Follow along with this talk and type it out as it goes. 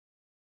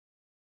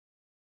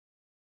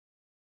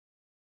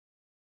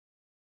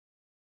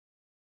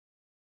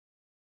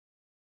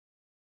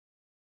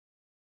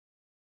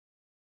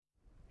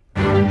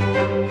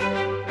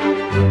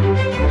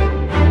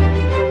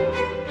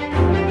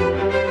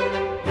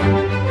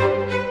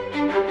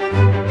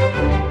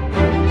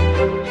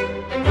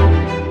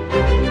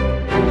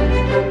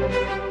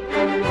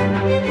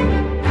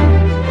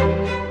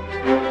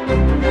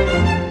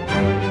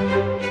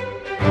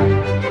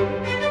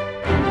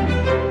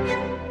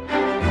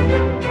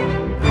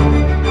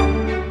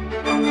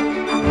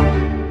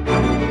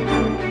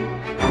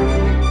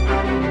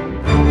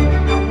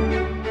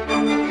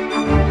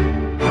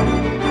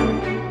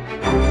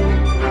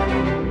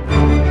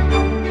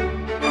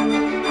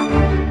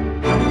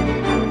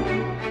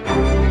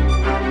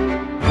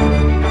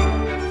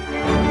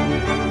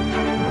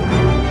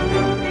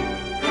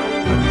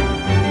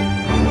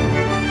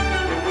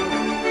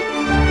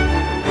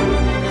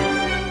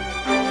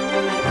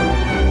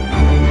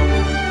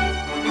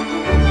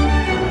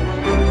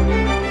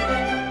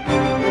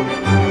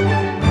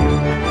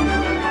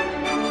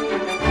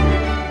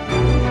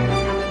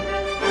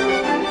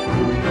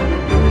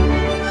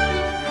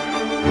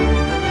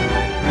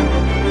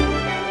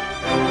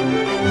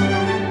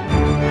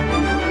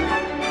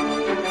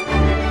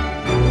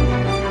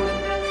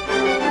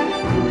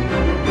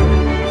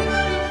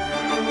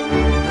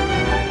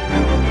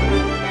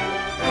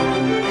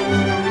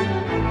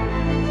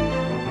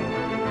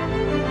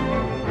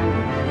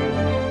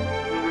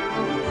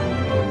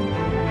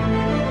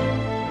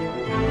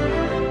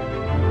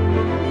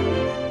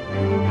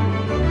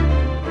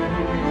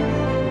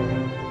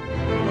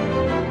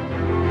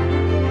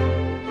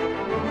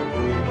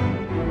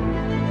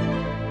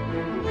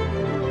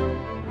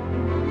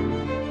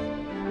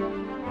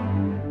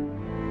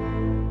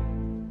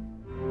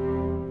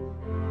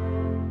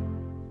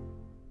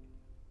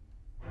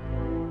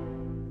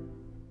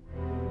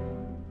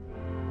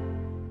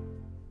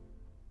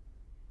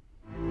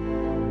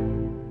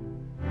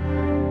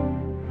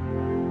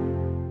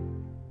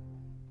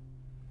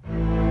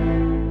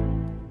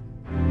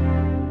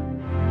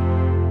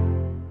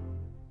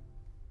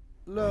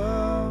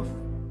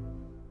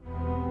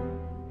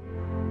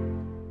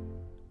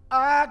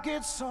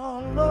get so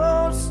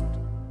lost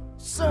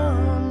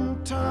sometimes.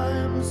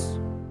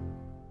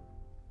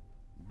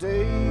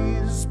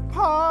 Days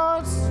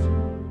pass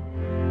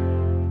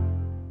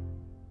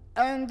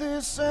and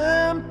this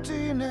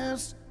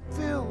emptiness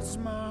fills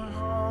my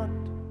heart.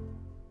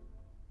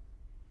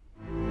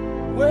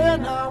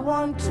 When I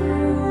want to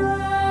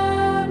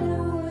run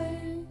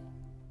away,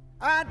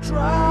 I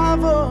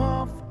drive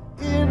off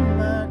in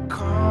my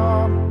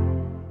car.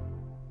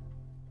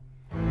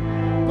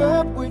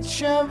 But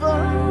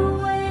whichever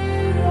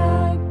way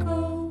I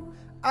go,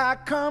 I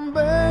come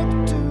back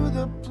to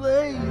the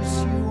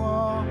place you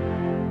are.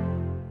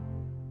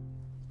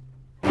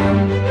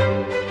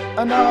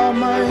 And all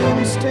my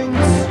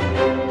instincts,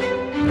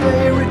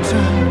 they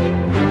return,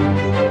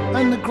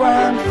 and the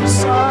grand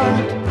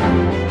facade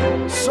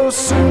so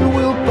soon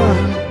will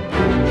burn.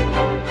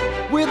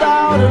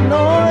 Without a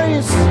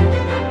noise,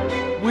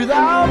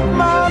 without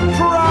my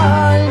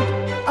pride,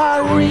 I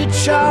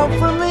reach out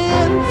from the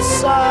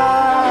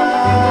inside.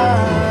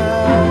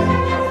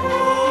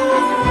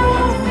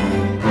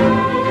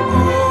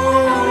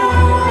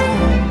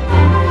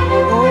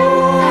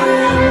 Oh,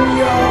 in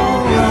your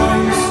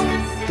eyes,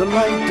 the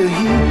light, the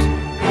heat,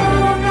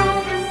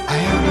 I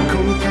am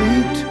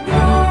complete.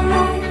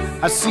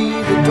 I see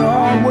the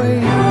doorway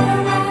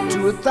to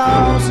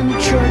 1,000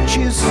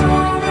 churches,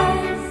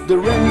 the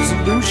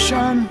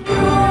resolution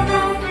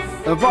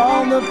of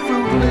all the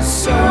fruitless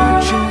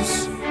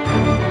searches.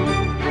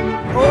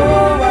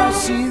 Oh, I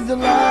see the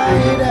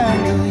light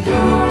and the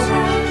heat.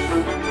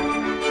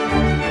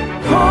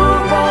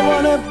 Oh, I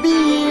wanna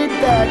be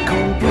that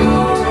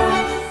complete.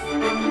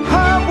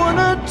 I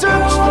wanna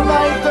touch the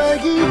light, the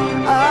heat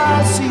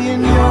I see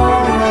in your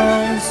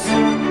eyes,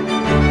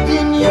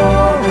 in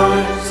your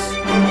eyes,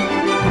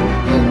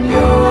 in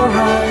your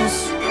eyes,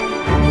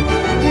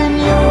 in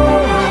your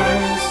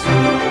eyes.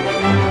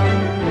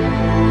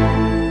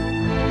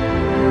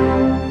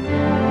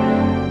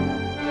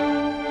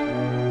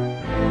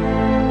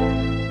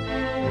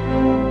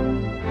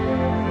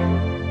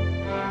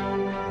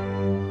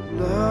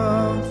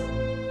 Love,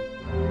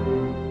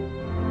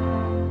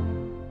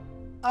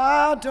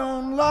 I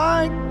don't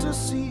like to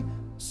see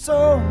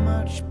so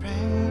much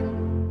pain,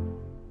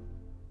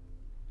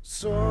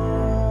 so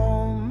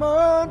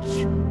much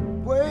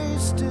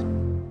wasted,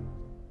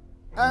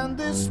 and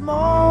this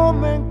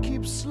moment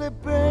keeps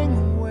slipping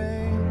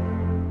away.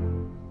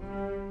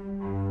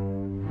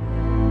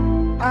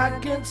 I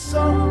get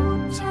so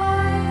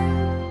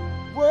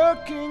tired,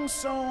 working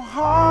so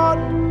hard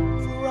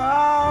for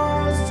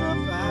our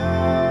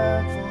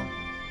survival.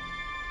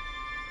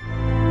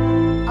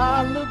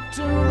 I look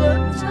to the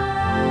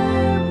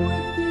time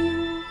with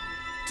you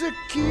to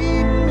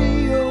keep me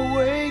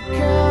awake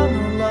and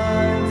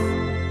alive.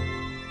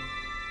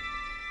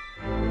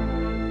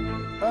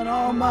 And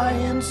all my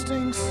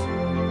instincts,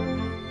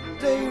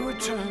 they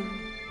return,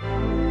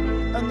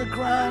 and the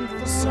grand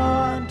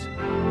facade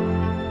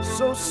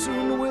so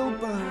soon will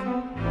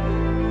burn.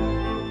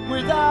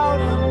 Without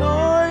a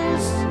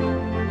noise,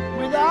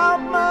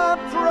 without my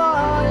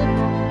pride,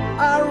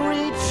 I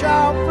reach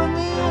out from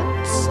the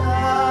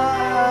inside.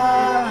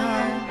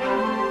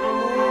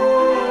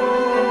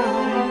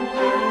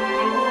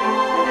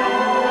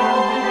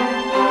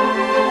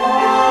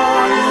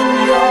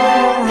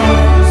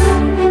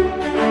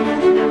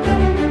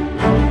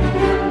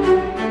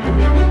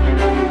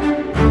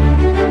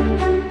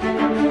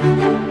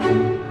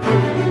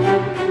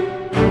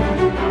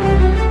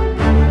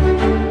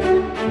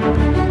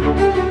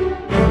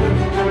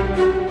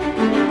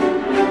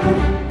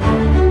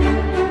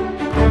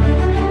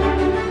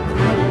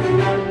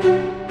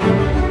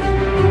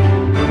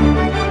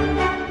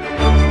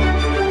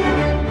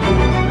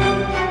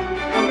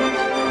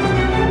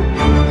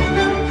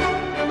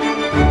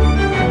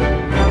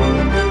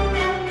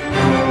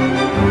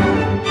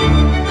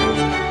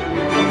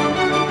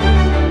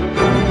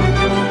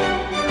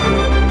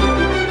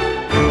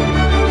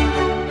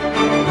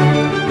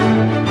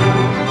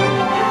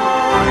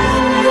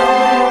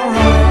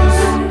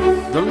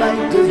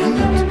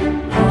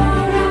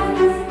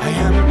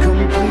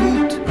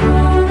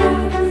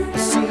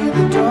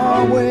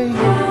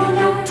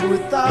 To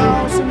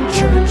 1,000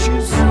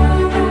 churches,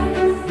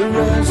 the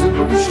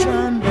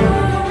resolution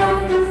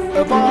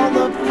of all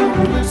the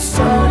fruitless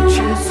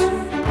searches.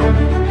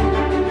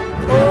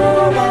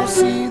 Oh, I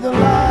see the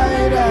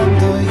light and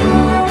the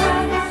heat.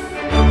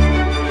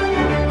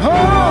 Oh,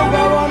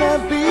 I wanna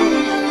be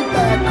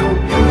that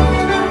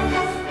complete.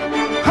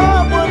 I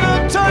wanna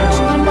touch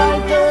the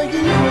light, the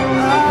heat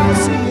I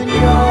see in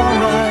your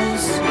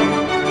eyes,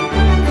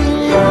 in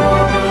your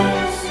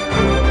eyes,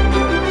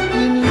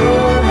 in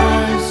your eyes.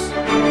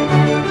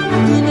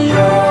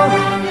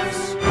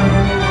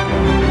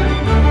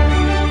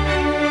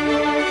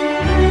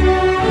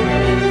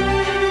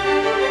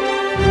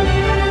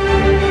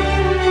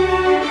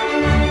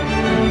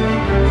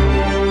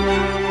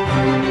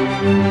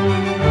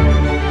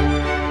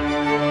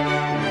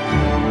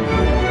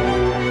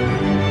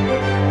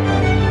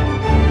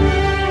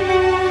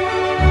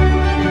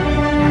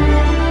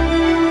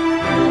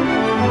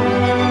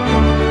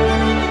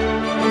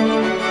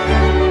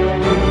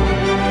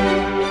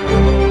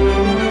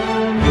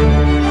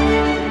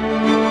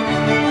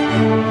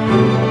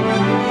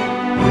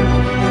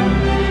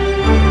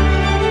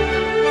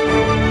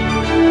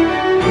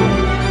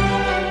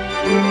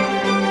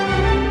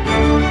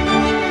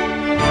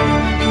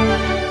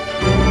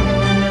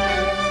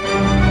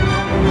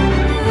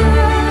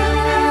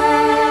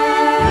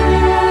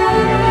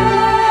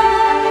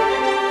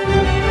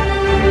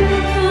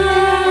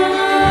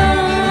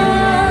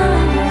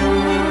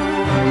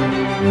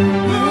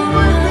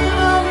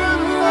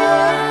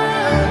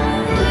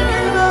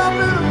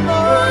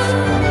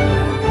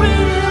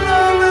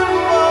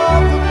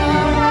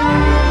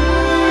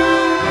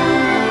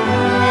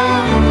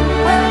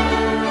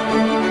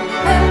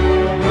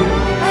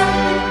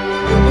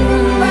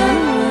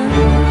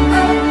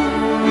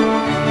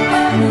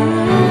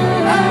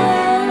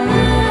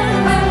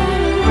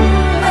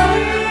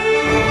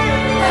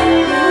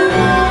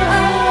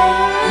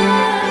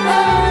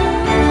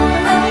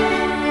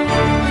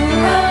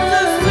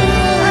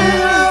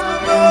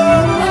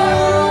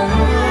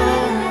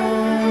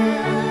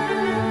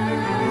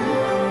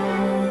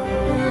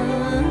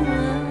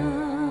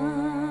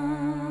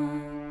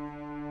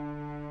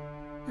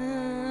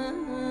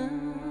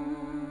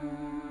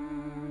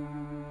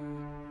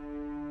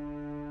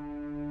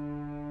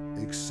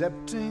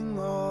 accepting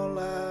all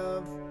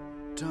I've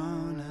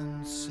done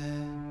and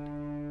said.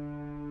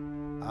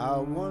 I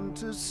want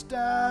to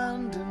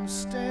stand and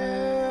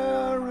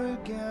stare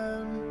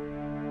again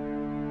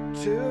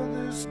till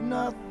there's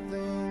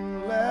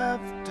nothing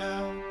left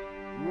out.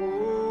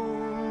 Whoa,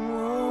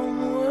 whoa,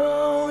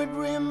 whoa, it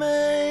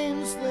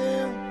remains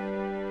there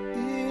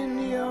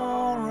in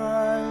your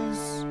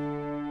eyes.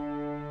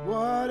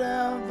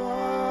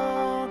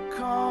 Whatever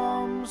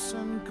comes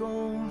and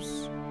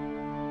goes,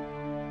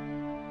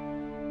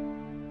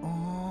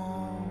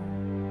 oh,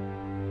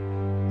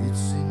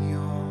 it's in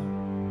your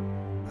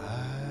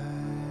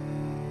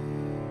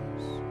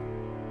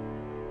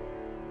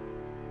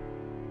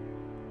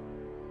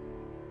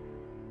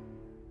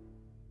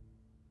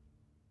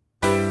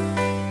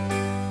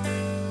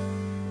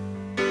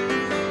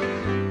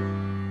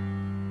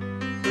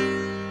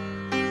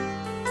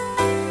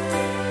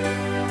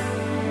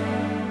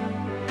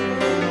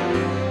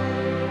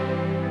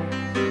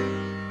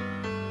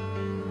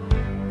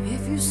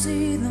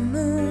see the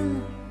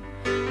moon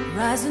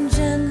rising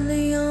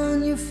gently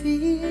on your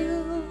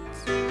fields,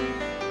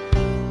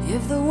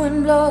 if the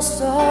wind blows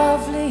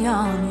softly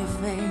on your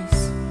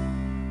face,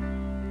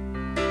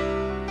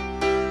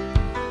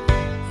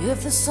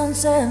 if the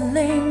sunset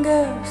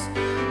lingers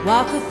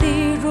while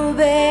cathedral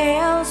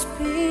bells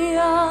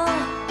peal,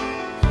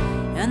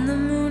 and the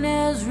moon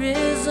has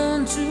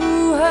risen to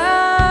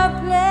her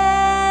place,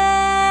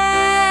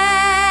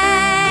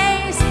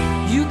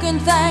 you can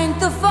thank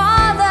the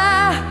Father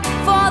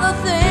for the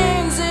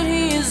things that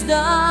He has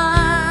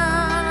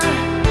done,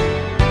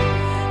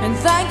 and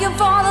thank Him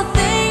for the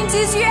things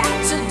He's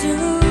yet to do.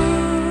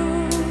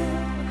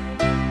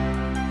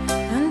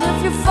 And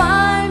if you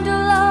find a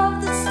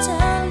love that's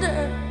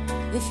tender,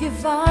 if you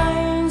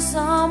find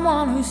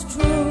someone who's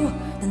true,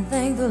 then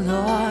thank the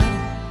Lord,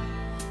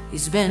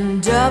 He's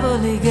been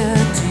doubly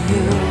good to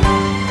you.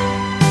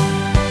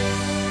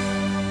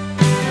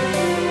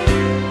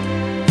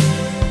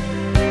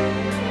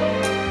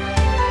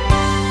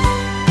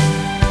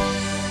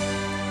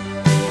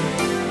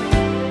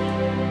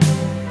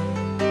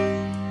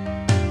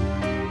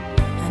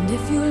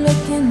 If you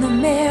look in the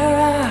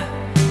mirror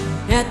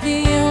at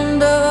the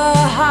end of a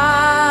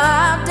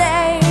hard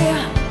day,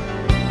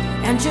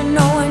 and you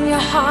know in your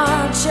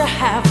heart you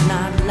have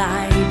not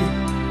lied,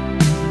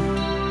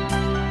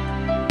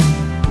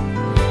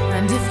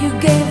 and if you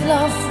gave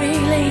love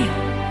freely,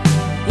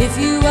 if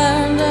you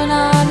earned an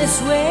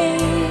honest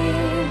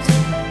wage,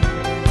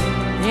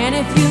 and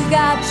if you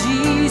got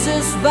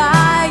Jesus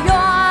by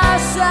your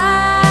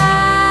side,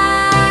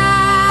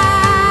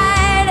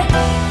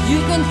 you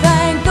can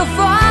thank the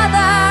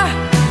Father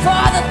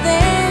for the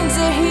things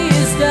that He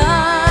has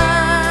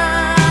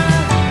done,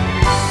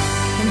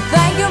 and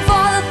thank Him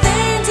for the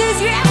things He's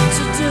yet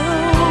to do.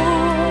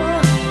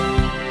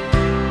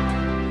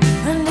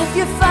 And if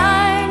you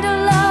find a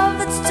love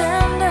that's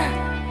tender,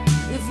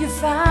 if you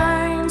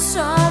find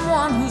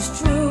someone who's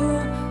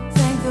true,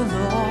 thank the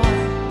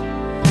Lord,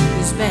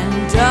 He's been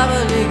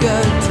doubly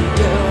good to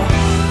you.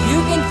 You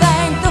can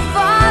thank the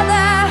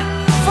Father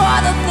for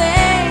the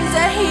things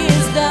that He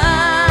has done,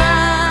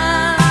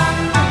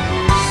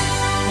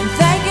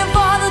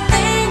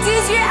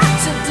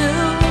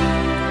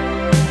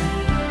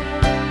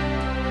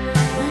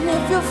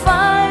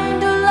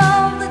 find a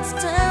love that's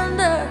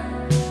tender,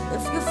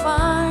 if you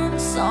find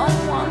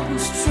someone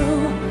who's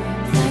true,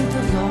 thank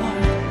the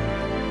Lord,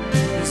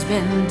 He's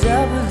been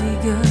doubly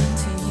good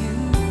to you.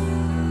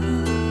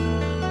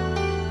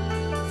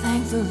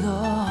 Thank the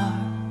Lord,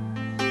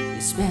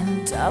 He's been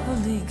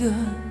doubly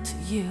good to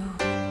you.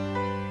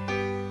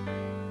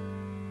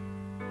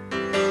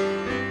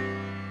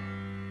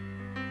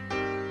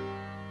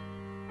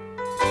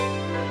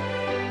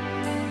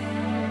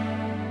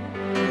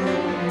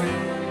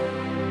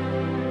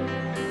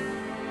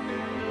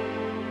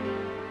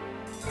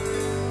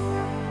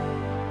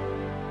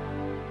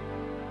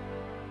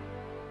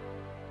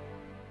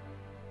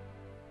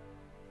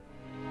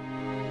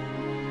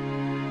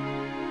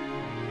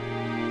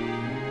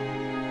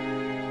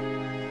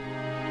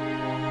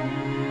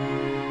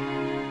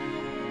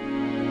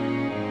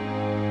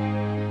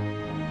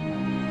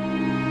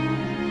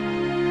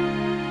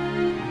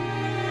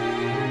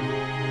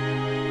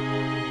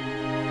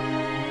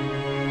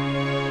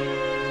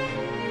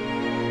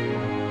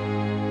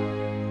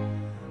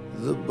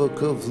 The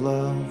book of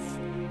love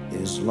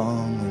is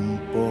long and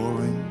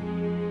boring.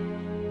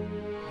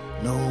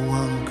 No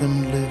one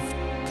can lift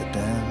the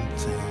damn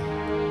thing.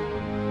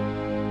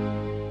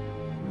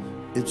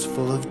 It's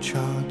full of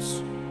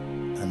charts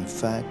and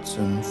facts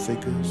and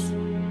figures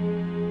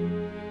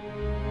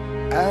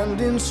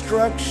and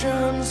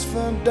instructions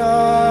for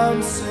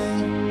dancing.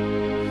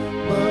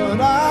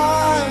 But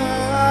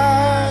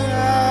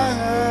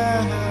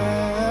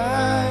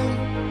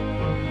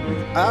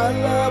I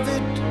love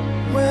it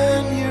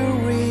when you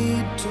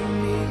read to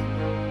me,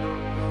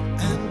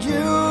 and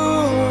you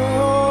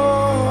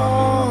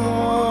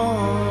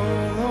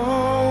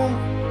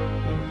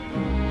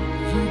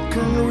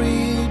can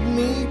read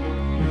me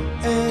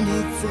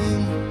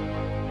anything.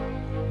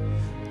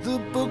 The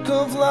book book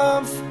of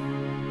love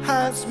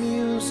has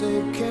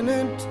music in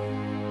it.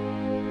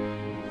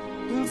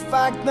 In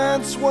fact,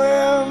 that's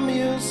where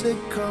music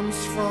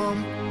comes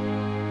from.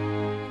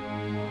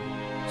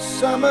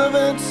 Some of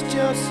it's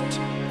just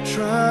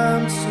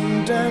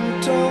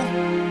transcendental,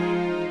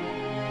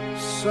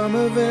 some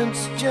of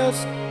it's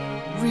just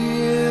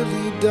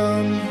really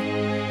dumb.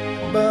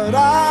 But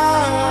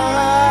I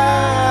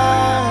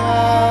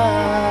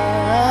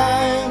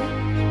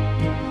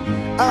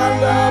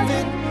love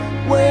it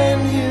when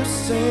you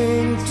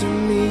sing to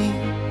me,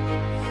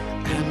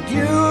 and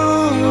you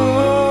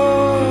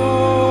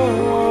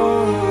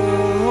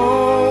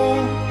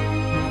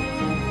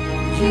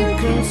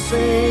can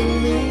sing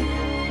me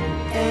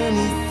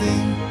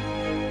anything.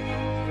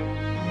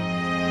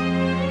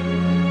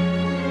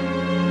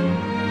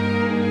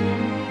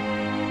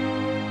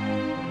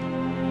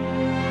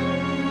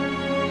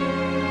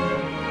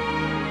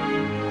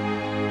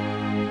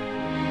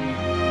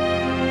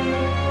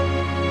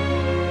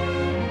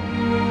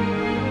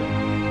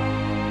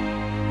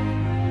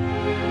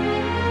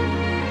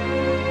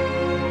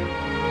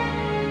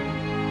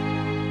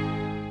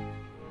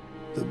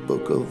 The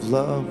book of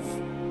love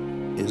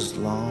is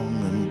long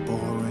and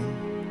boring,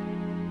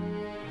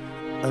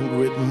 and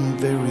written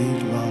very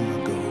long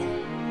ago.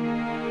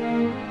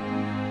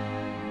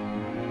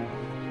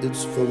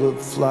 It's full of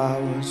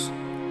flowers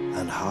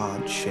and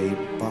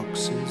heart-shaped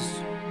boxes,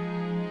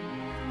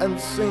 and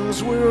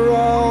things we're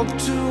all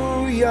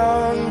too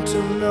young to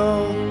know.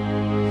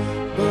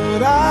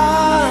 But I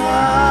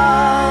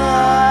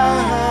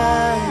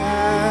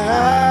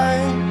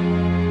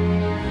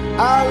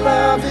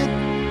love it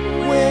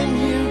when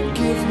you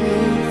give me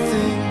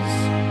things,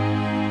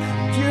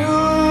 and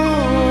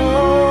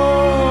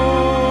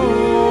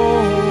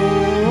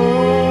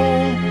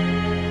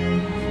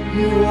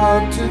you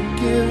ought to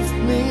give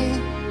me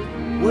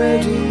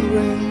wedding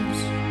rings.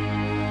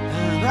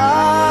 And I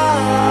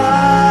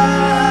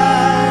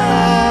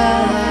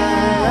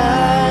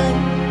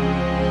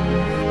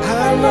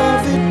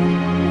love it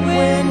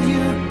when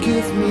you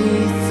give me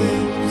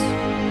things,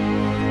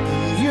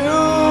 and you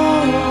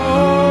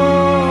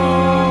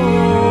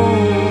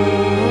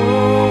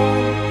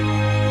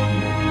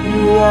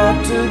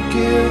ought to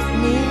give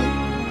me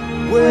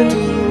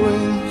wedding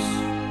rings.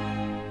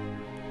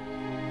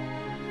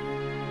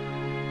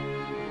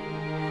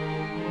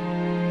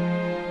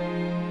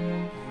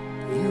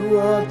 You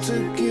ought to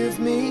give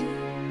me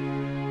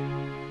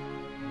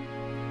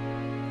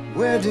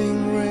wedding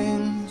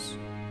rings.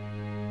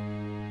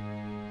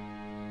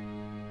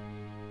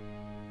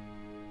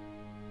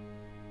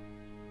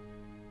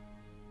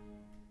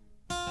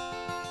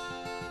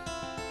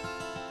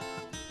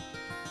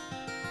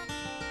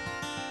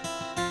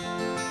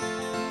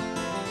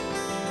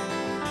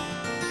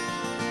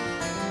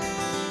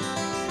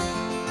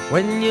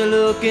 When you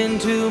look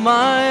into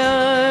my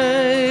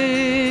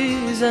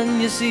eyes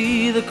and you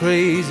see the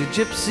crazy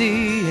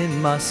gypsy in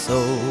my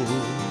soul,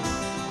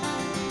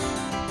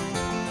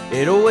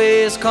 it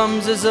always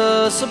comes as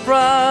a surprise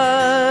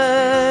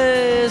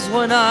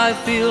when I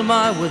feel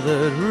my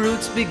withered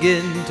roots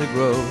begin to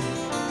grow.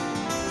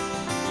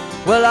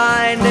 Well,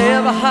 I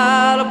never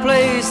had a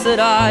place that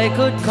I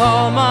could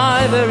call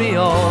my very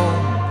own,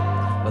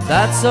 but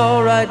that's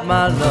alright,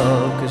 my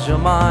love, 'cause you're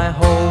my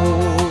home.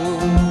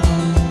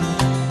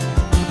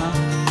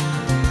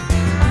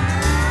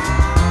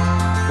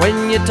 When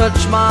you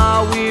touch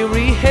my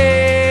weary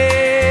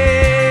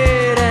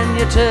head and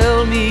you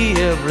tell me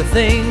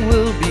everything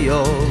will be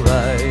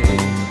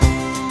alright,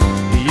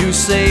 you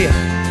say,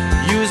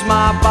 use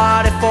my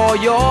body for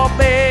your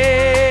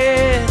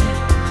bed,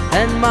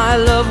 and my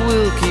love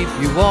will keep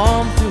you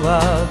warm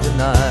throughout the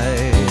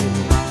night.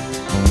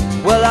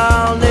 Well,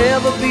 I'll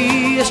never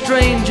be a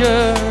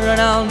stranger and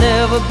I'll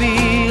never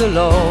be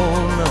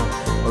alone.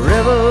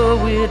 Wherever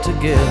we're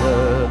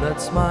together,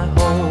 that's my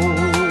home.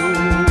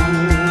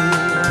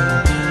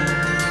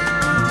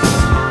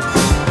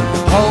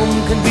 Home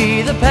can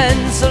be the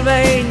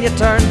Pennsylvania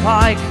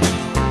Turnpike,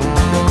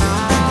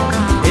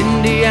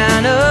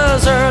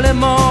 Indiana's early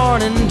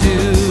morning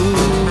dew,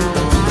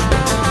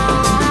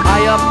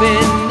 high up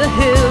in the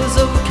hills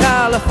of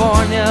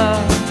California.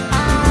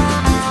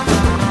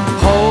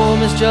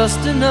 Home is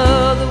just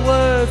another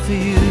word for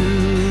you.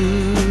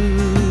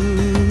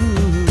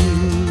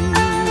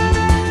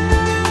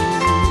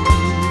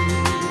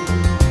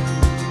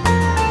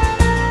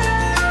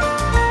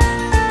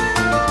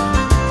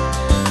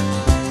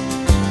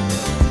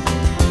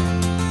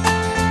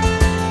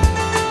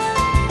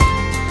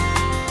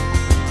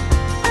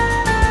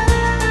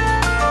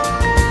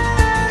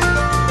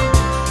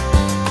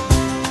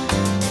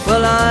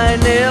 Well, I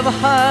never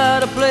had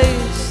a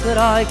place that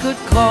I could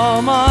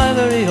call my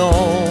very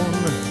own,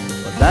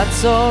 but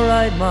that's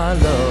alright, my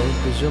love,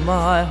 'cause you're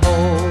my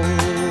home.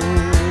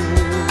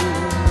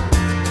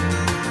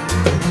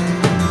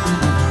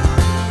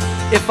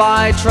 If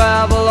I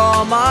travel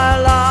all my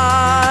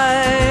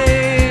life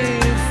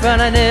and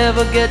I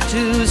never get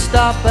to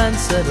stop and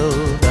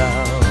settle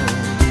down,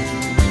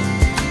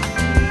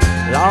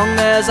 long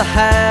as I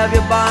have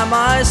you by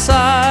my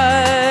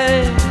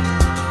side,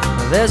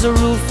 There's a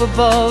roof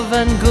above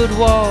and good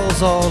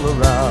walls all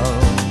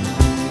around.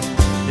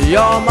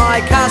 You're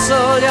my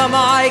castle, you're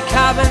my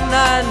cabin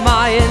and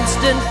my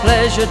instant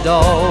pleasure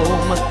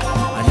dome.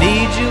 I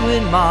need you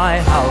in my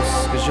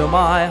house 'cause you're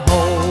my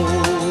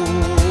home.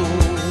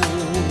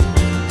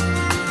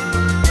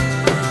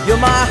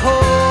 You're my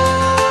home.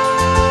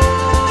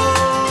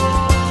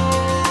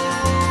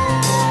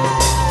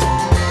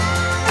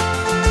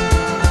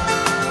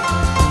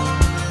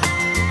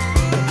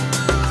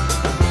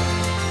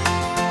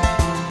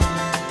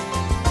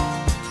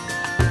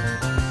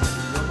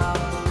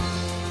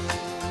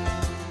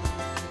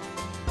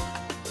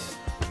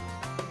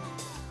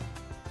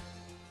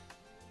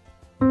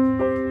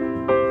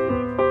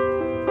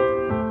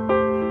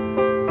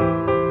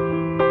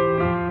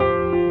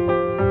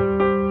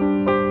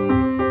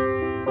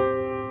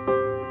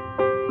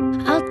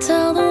 I'll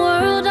tell the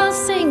world, I'll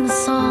sing the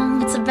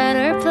song. It's a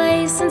better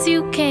place since you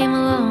came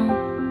along.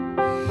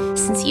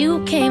 Since you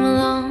came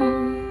along.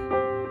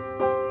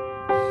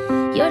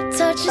 Your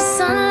touch is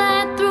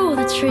sunlight through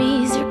the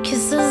trees. Your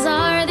kisses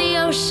are the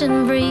ocean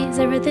breeze.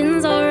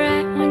 Everything's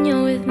alright when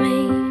you're with me.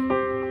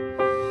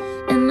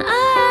 And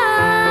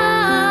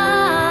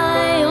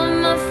you're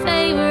my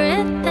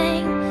favorite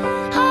thing.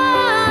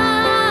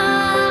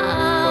 Oh,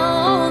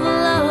 the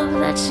love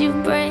that you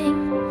bring.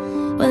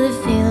 Well, it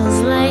feels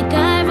like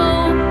I've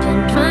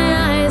opened my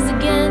eyes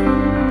again,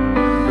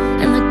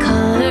 and the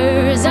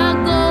colors are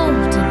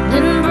golden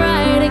and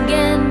bright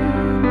again.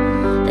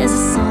 There's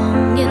a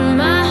song in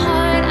my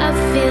heart, I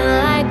feel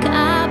like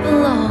I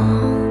belong.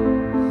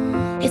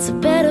 It's a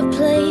better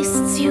place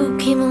since you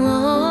came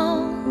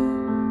along.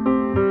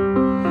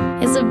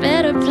 It's a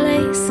better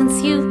place since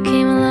you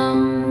came along.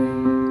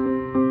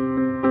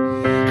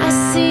 I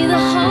see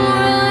the whole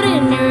world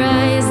in your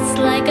eyes. It's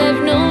like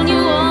I've known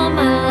you all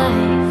my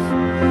life.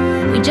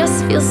 We just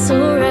feel so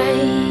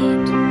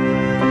right.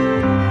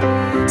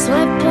 So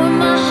I pour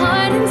my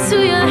heart into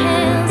your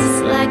hands.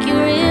 It's like you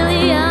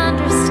really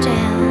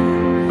understand.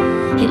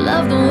 You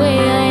love the way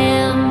I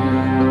am.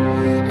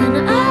 And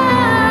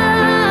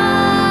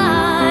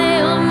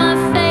you're my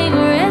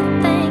favorite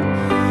thing.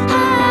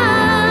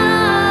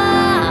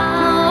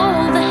 Oh,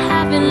 the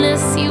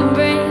happiness you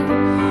bring.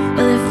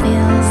 Well, it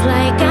feels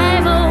like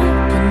I've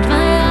opened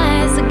my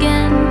eyes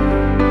again,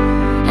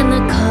 and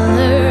the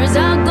colors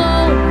are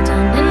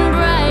golden and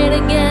bright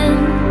again.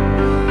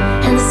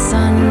 And the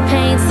sun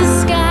paints the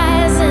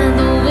skies and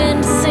the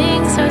wind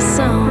sings her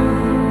song.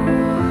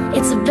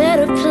 It's a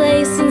better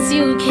place since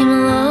you came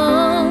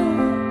along.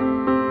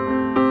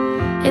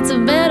 It's a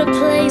better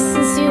place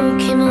since you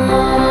came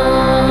along.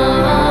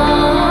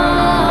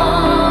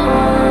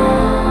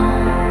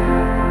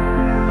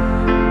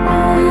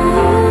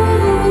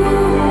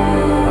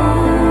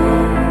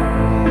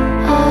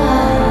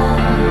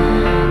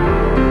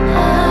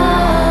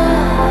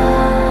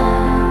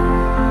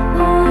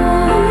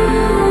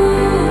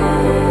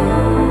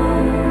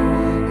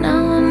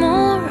 Now I'm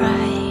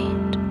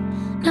alright.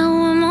 Now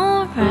I'm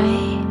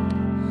alright.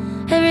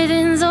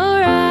 Everything's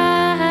alright.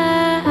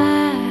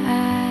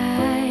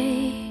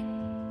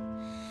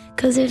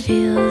 'Cause it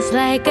feels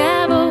like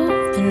I've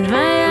opened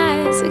my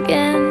eyes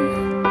again,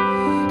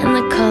 and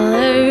the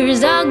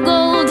colors are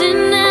golden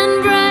and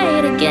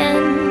bright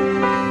again.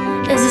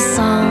 There's a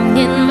song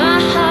in my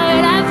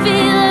heart, I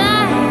feel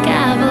like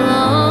I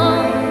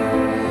belong.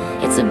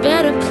 It's a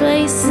better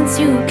place since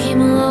you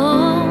came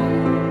along.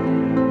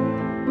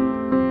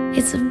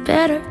 It's a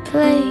better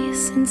place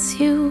since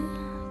you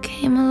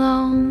came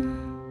along.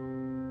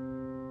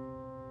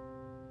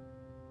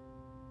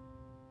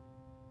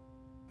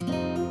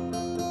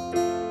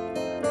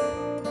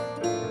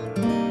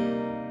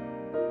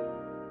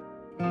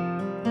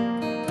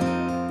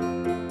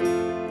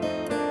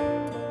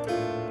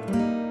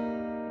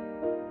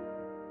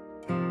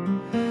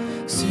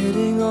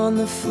 Sitting on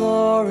the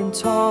floor and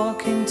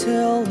talking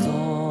till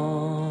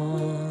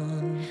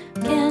dawn.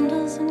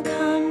 Candles and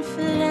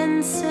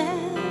confidences,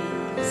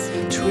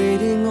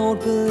 Trading old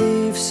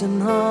beliefs and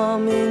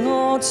humming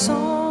old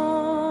songs.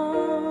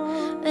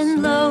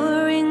 and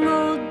lowering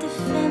old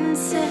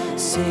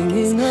defenses.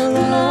 Singing a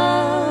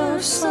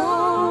love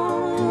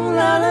song.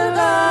 La la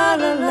la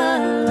la la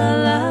la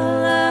la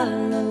la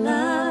la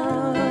la.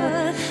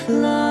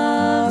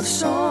 Love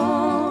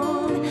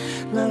song.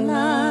 La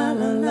la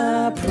la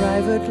la.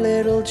 Private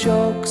little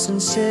jokes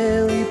and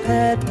silly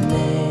pet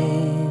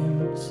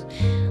names.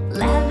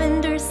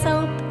 Lavender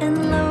soap and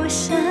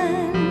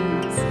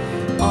lotions.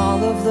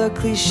 All of the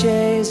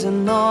cliches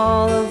and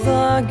all of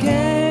the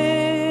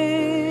games.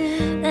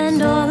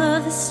 And all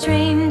of the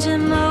strange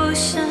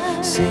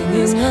emotions.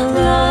 Singing a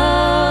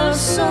love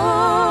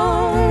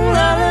song.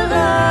 La la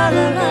la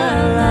la la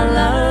la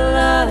la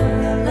la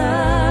la la.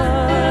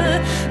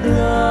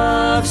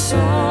 Love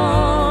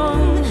song.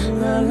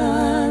 La la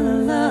la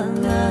la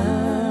la.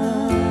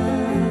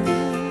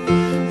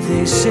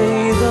 They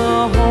say the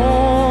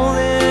whole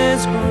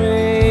is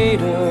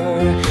greater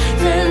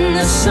than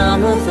the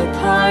sum of the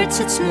parts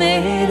it's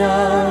made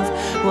of.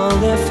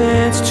 Well, if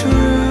it's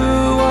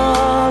true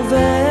of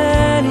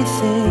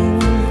anything,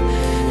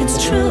 it's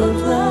true of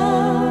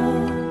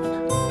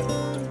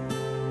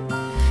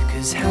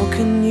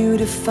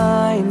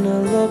define a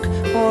look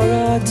or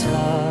a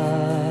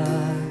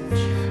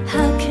touch?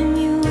 How can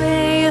you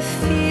weigh a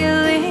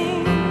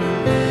feeling?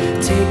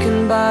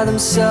 Taken by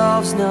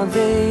themselves, now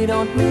they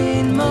don't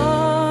mean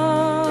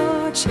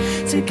much.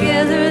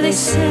 Together they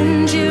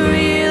send you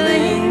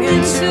reeling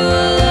into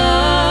a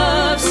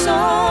love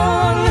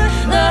song.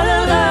 La la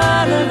la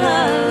la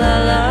la la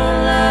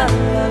la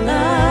la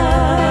la.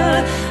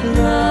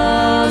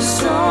 Love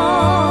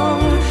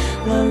song.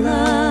 La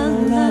la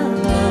la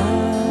la.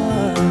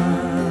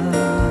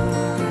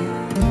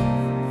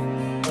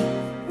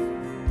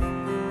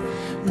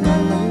 La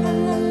la la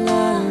la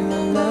la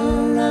la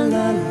la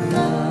la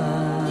la.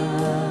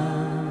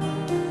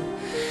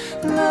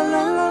 La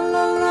la la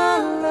la la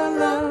la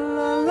la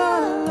la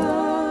la.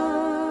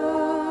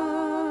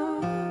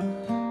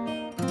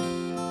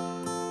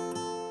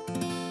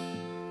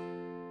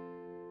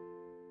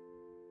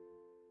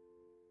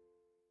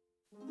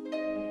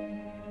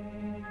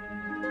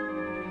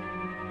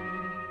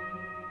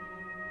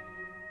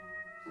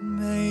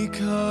 Make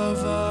of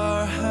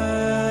our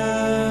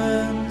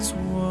hands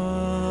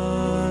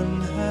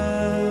one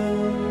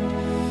hand.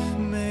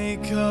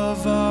 Make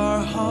of our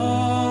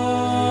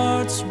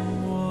hearts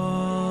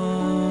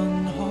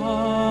one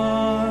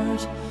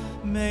heart.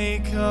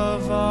 Make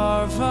of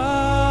our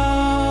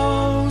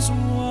vows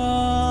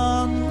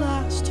one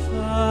last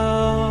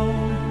vow.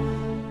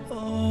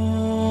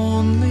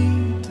 Only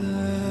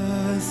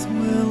death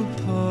will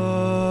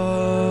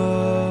part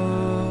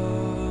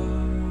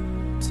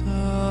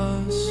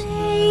us.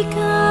 Make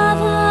of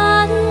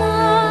our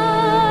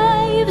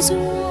lives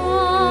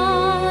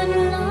one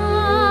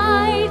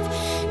life,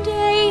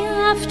 day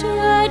after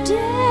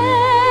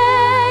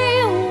day,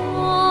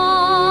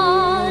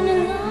 one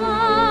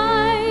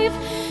life.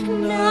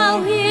 Now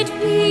it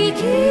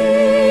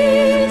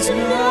begins,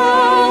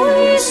 now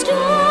we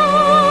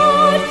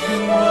start.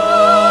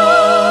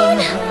 One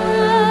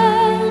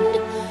hand,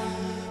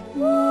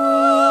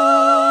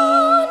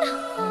 one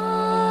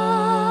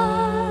heart.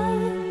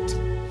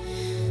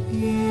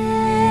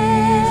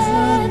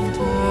 Even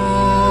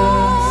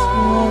death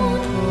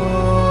won't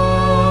part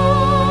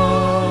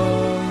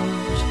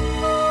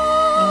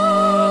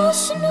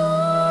us now.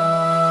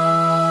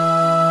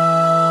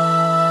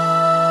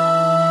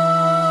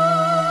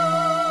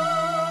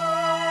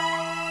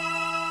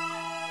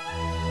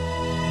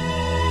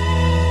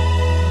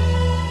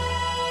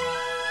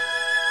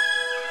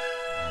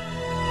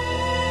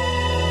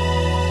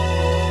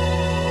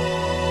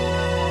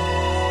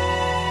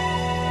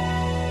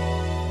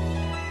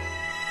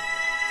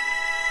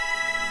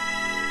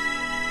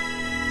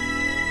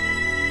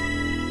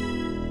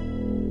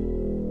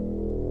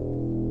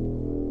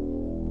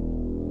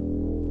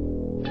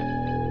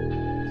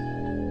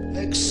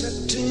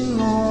 Accepting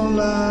all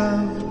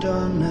I've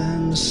done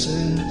and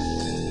said,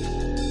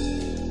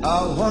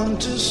 I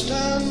want to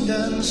stand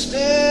and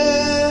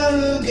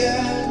stare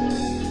again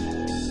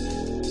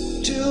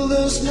till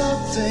there's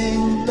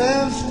nothing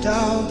left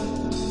out.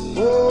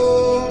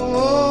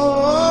 Oh,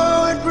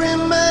 it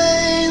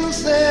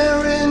remains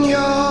there in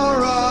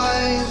your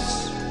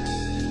eyes.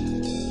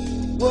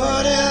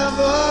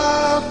 Whatever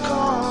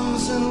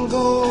comes and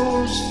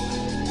goes,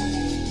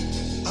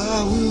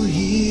 I will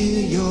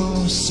hear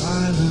your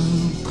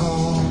silent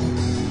call,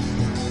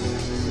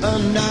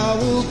 and I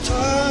will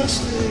touch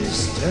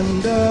this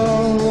tender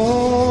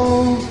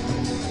wall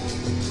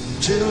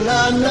till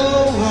I know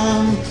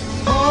I'm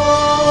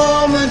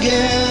home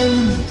again.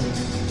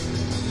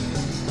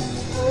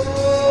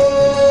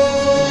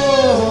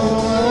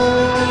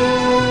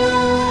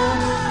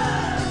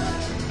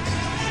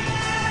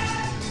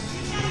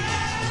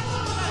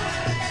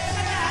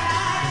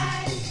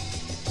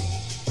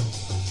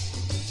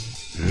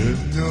 In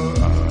your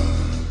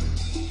eyes,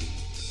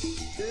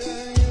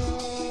 in your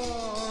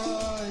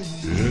eyes,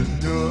 in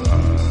your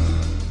eyes,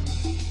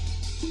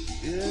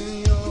 in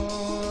your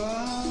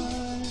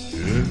eyes,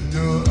 in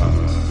your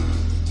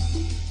eyes.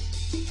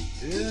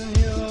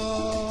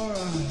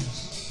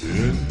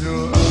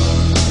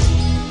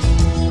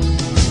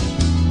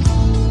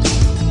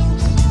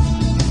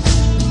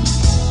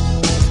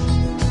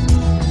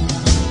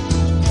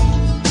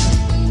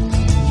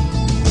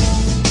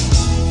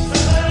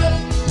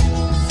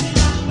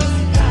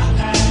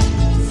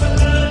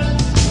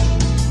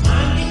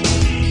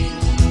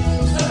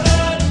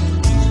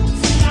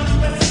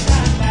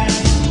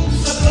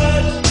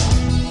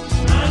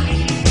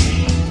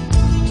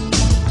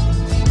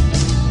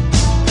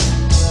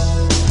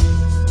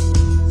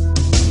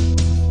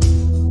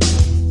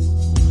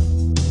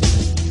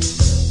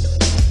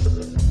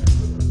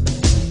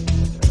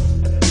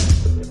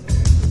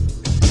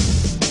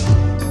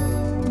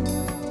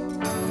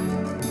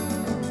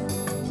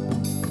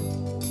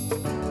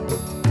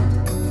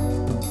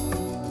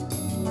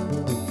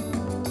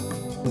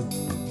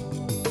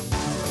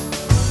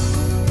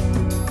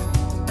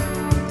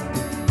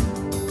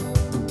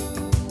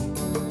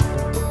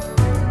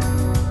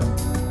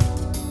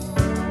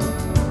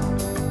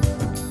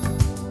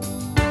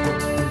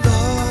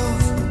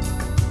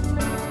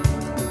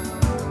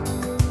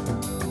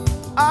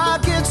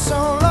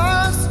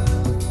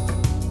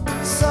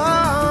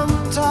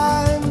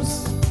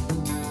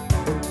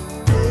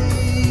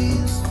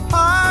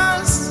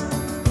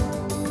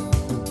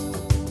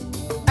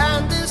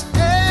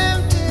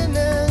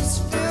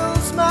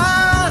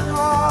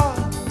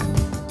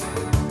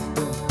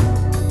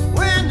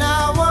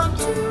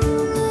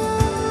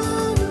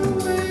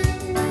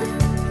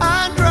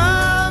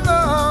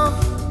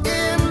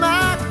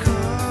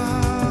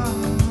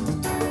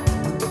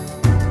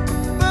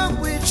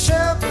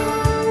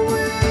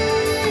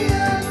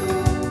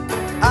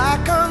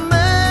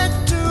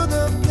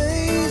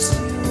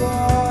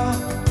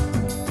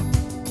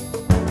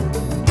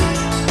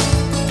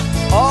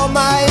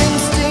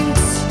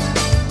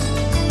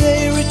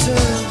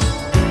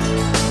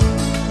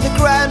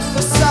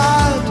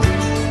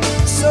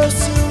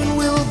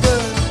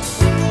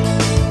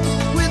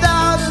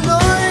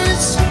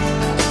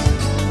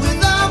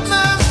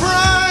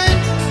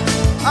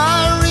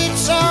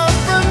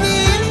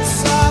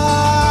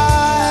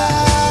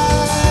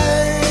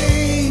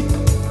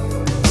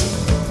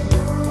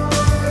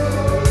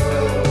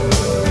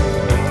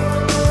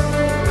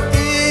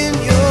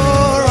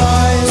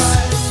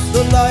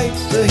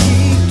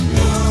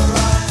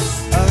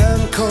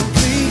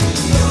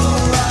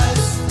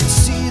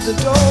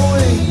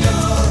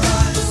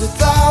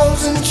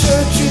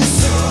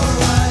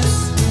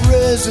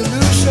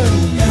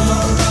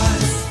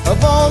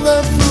 all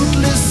the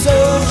fruitless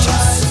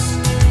searches.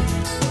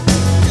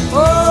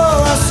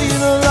 Oh, I see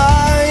the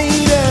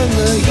light and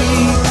the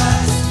heat.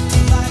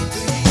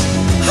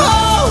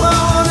 Oh, I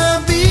wanna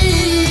be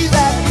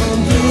that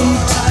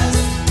complete.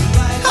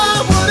 I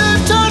wanna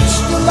touch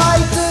the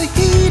light, the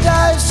heat I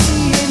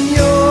see in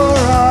your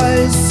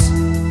eyes.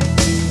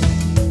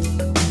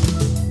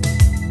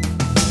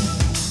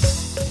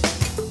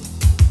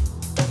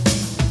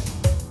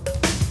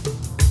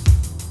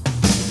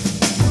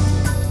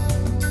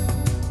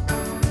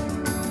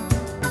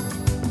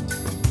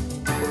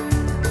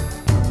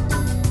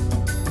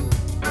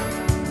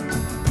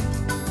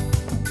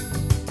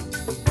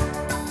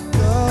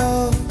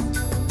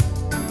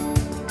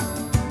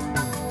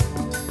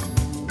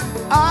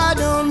 I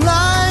don't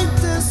like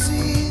to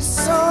see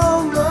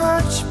so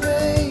much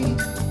pain,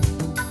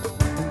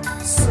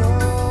 so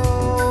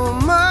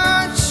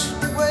much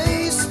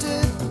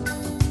wasted,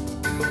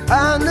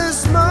 and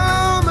this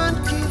moment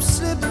keeps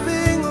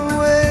slipping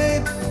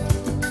away.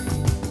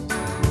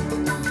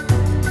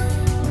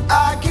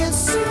 I get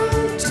so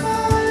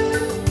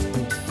tired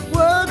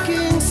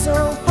working so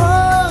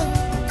hard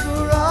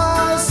for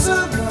our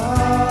survival.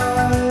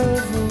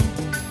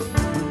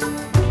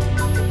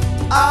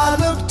 I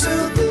look to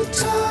the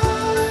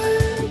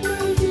time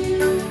with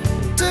you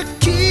to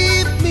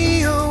keep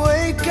me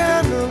awake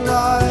and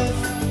alive.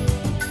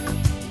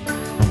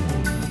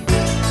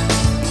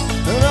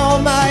 And all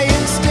my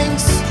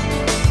instincts,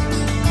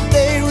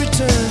 they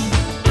return,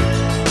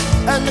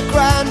 and the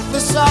grand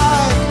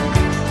facade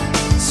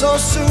so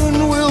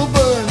soon will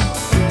burn.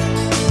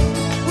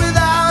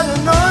 Without a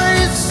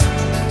noise,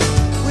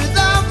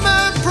 without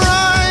my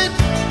pride,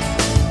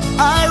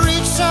 I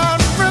reach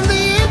out from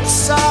the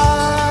inside.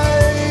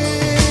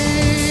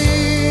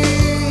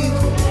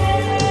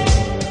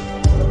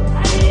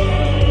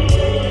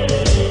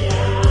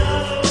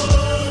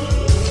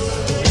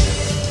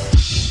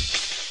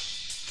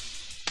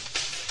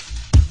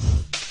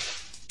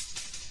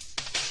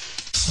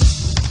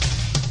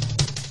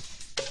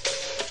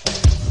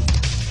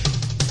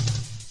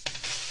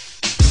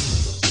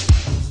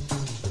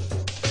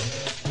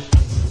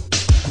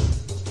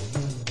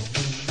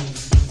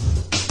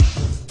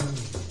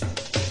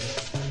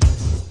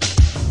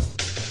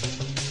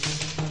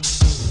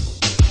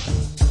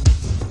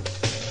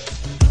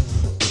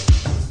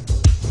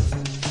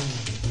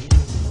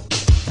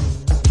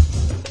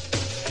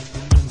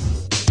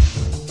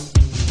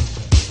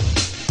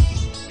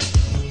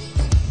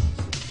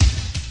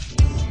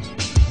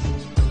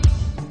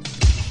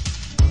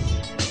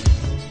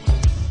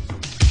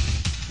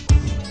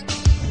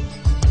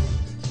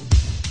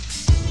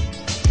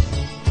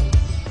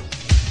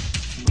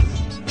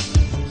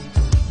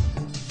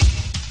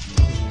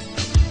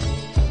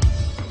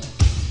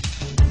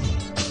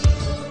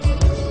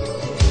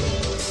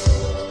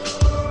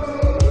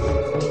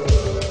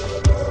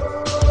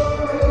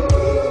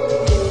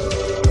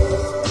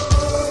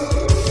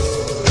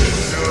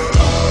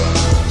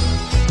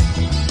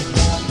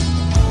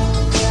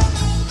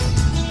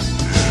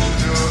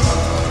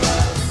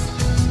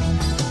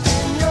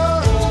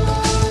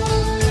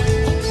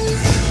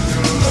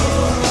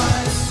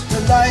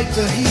 Like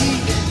the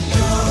heat in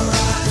your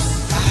eyes,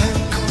 I'm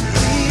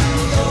complete in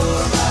your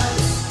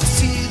eyes. I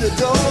see the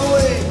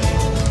doorway,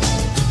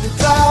 the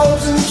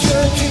thousand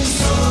churches,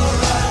 your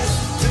eyes,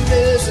 the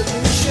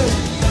resolution,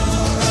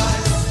 your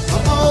eyes,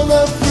 of all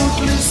the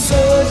fruitless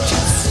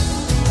searches.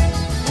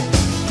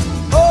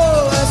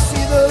 Oh, I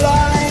see the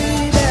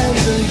light and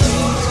the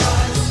heat.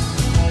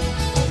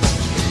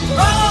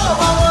 Oh,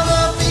 I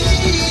wanna be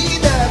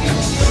that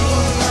complete.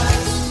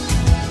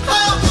 I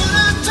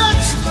wanna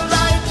touch the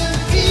light, the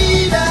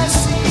heat I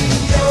see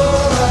in your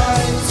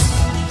eyes.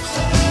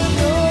 In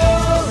your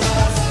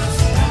eyes.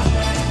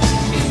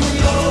 In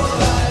your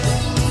eyes.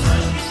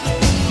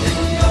 In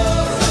your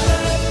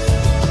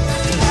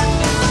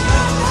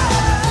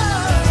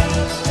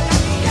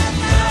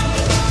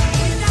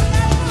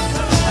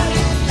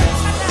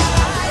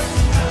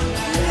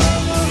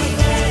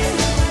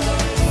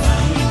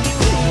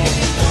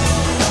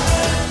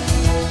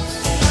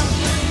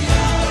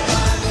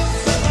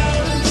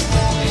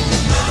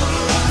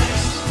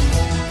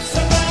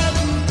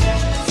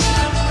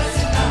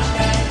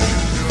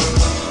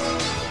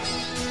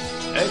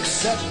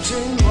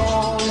accepting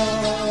all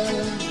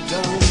I've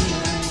done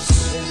and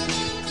said,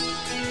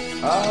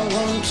 I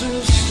want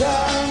to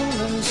stand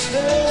and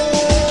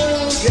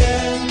stare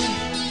again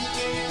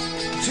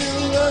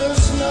till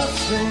there's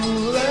nothing